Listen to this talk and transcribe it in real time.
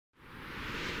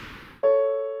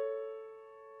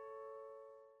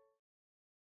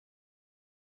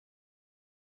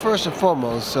First and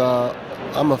foremost,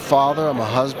 I'm a father, I'm a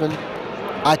husband.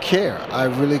 I care, I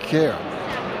really care.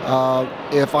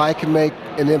 If I can make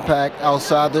an impact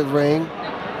outside the ring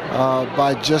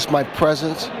by just my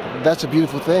presence, that's a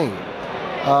beautiful thing.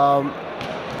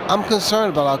 I'm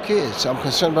concerned about our kids, I'm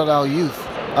concerned about our youth,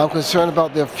 I'm concerned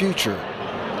about their future.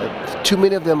 Too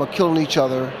many of them are killing each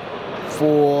other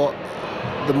for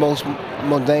the most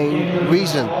mundane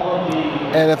reason.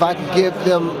 And if I can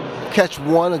catch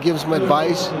one or give them some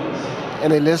advice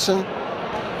and they listen,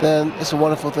 then it's a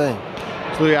wonderful thing.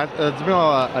 So there's been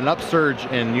an upsurge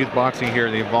in youth boxing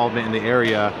here, the involvement in the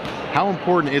area. How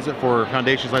important is it for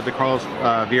foundations like the Carlos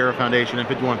Vieira Foundation and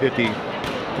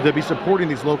 5150 to be supporting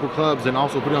these local clubs and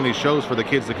also putting on these shows for the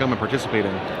kids to come and participate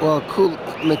in? Well,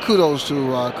 kudos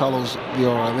to Carlos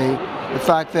Vieira. I mean, the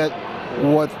fact that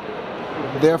what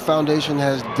their foundation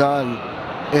has done,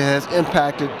 it has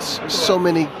impacted so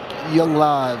many young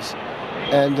lives,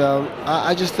 and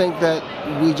I just think that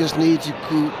we just need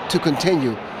to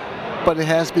continue, but it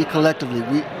has to be collectively.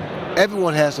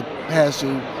 Everyone has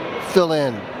to fill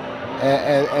in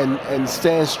and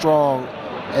stand strong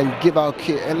and give our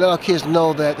kids and let our kids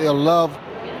know that they're loved,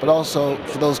 but also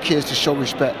for those kids to show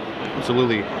respect.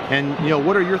 Absolutely. And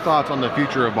what are your thoughts on the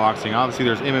future of boxing? Obviously,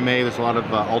 there's MMA. There's a lot of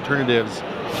alternatives.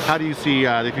 How do you see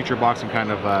the future of boxing kind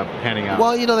of panning out?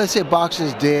 Well, they say boxing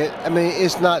is dead. I mean,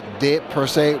 it's not dead per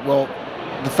se. Well,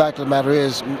 the fact of the matter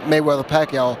is,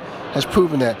 Mayweather-Pacquiao has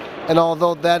proven that. And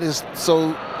although that is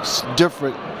so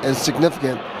different and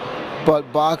significant, but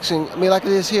boxing, I mean, like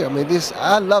it is here. I mean,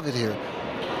 I love it here.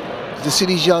 To see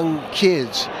these young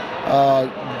kids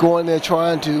going there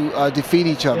trying to defeat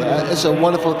each other. It's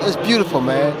it's beautiful,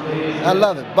 man. I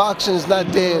love it. Boxing is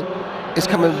not dead. It's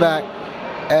coming back.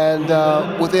 And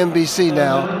with NBC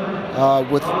now,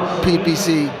 with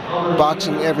PPC,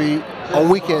 boxing on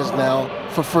weekends now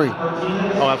for free.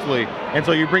 Oh, absolutely. And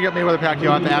so you bring up Mayweather-Pacquiao.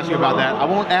 I have to ask you about that. I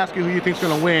won't ask you who you think's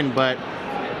going to win, but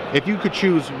if you could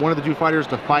choose one of the two fighters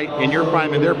to fight in your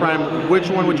prime and their prime, which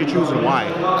one would you choose and why?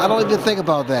 I don't even think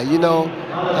about that.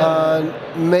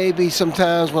 Maybe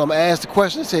sometimes when I'm asked the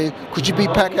question, I say, could you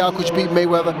beat Pacquiao? Could you beat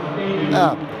Mayweather?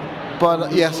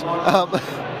 But yes.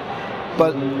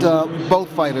 But both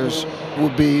fighters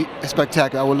would be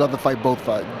spectacular. I would love to fight both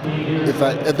fighters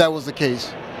if that was the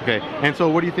case. Okay. And so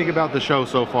what do you think about the show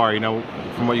so far,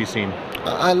 from what you've seen?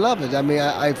 I love it. I mean,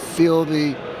 I feel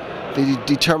the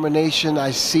determination. I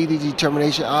see the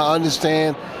determination. I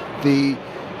understand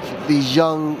these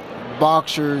young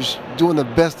boxers doing the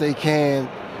best they can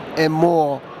and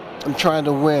more and trying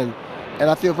to win. And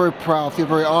I feel very proud, I feel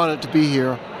very honored to be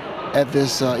here at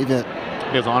this event.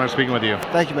 It was an honor speaking with you.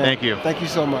 Thank you, man. Thank you. Thank you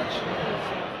so much.